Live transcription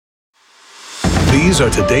These are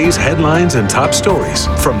today's headlines and top stories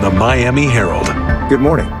from the Miami Herald. Good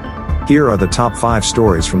morning. Here are the top 5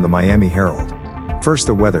 stories from the Miami Herald. First,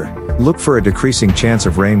 the weather. Look for a decreasing chance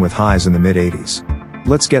of rain with highs in the mid-80s.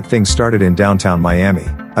 Let's get things started in downtown Miami.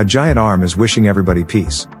 A giant arm is wishing everybody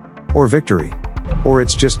peace. Or victory. Or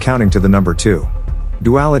it's just counting to the number 2.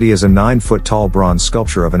 Duality is a 9-foot-tall bronze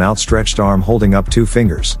sculpture of an outstretched arm holding up 2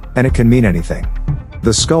 fingers, and it can mean anything.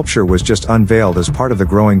 The sculpture was just unveiled as part of the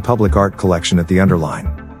growing public art collection at the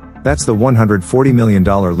Underline. That's the $140 million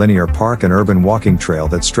linear park and urban walking trail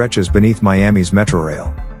that stretches beneath Miami's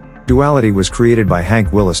Metrorail. Duality was created by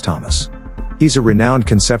Hank Willis Thomas. He's a renowned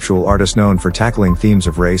conceptual artist known for tackling themes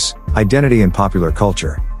of race, identity and popular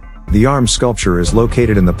culture. The arm sculpture is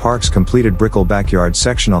located in the park's completed Brickell backyard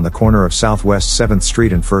section on the corner of Southwest 7th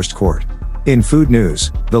Street and 1st Court. In food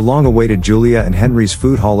news, the long-awaited Julia and Henry's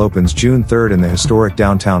Food Hall opens June 3rd in the historic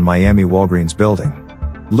downtown Miami Walgreens building.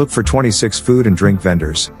 Look for 26 food and drink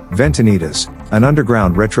vendors, ventanitas, an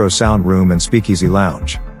underground retro sound room and speakeasy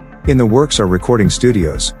lounge. In the works are recording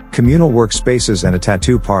studios, communal workspaces and a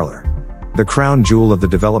tattoo parlor. The crown jewel of the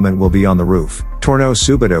development will be on the roof. Torno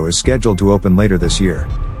Subito is scheduled to open later this year.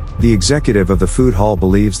 The executive of the food hall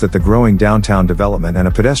believes that the growing downtown development and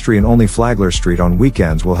a pedestrian-only Flagler Street on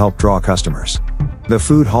weekends will help draw customers. The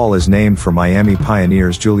food hall is named for Miami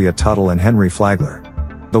pioneers Julia Tuttle and Henry Flagler.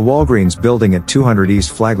 The Walgreens building at 200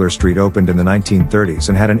 East Flagler Street opened in the 1930s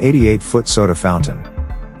and had an 88-foot soda fountain.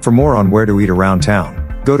 For more on where to eat around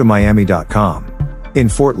town, go to Miami.com. In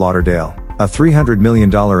Fort Lauderdale, a $300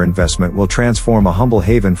 million investment will transform a humble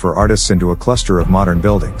haven for artists into a cluster of modern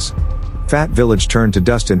buildings. FAT Village turned to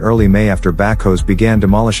dust in early May after backhoes began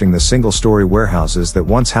demolishing the single-story warehouses that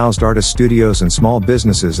once housed artist studios and small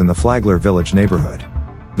businesses in the Flagler Village neighborhood.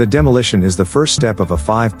 The demolition is the first step of a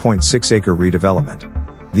 5.6-acre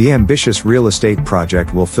redevelopment. The ambitious real estate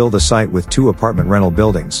project will fill the site with 2 apartment rental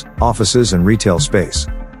buildings, offices and retail space.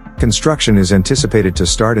 Construction is anticipated to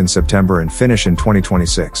start in September and finish in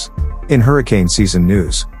 2026. In hurricane season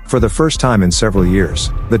news, for the first time in several years,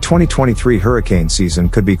 the 2023 hurricane season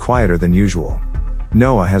could be quieter than usual.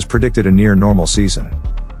 NOAA has predicted a near-normal season.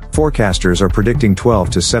 Forecasters are predicting 12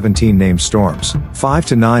 to 17 named storms, 5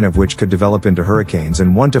 to 9 of which could develop into hurricanes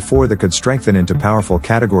and 1 to 4 that could strengthen into powerful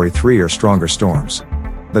Category 3 or stronger storms.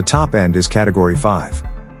 The top end is Category 5.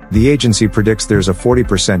 The agency predicts there's a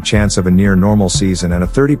 40% chance of a near-normal season and a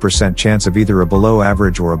 30% chance of either a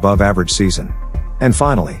below-average or above-average season. And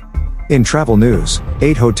finally, in travel news,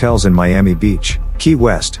 8 hotels in Miami Beach, Key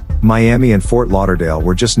West, Miami and Fort Lauderdale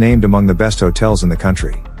were just named among the best hotels in the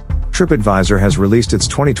country. TripAdvisor has released its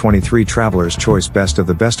 2023 Traveler's Choice Best of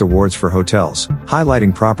the Best awards for hotels,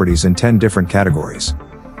 highlighting properties in 10 different categories.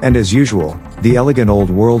 And as usual, the elegant Old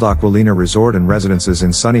World Aquilina Resort and Residences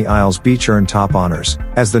in Sunny Isles Beach earned top honors,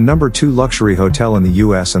 as the number 2 luxury hotel in the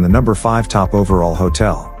U.S. and the number 5 top overall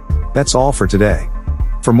hotel. That's all for today.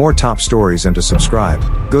 For more top stories and to subscribe,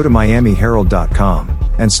 go to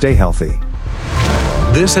MiamiHerald.com, and stay healthy.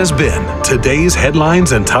 This has been today's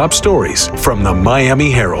headlines and top stories from the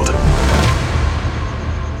Miami Herald.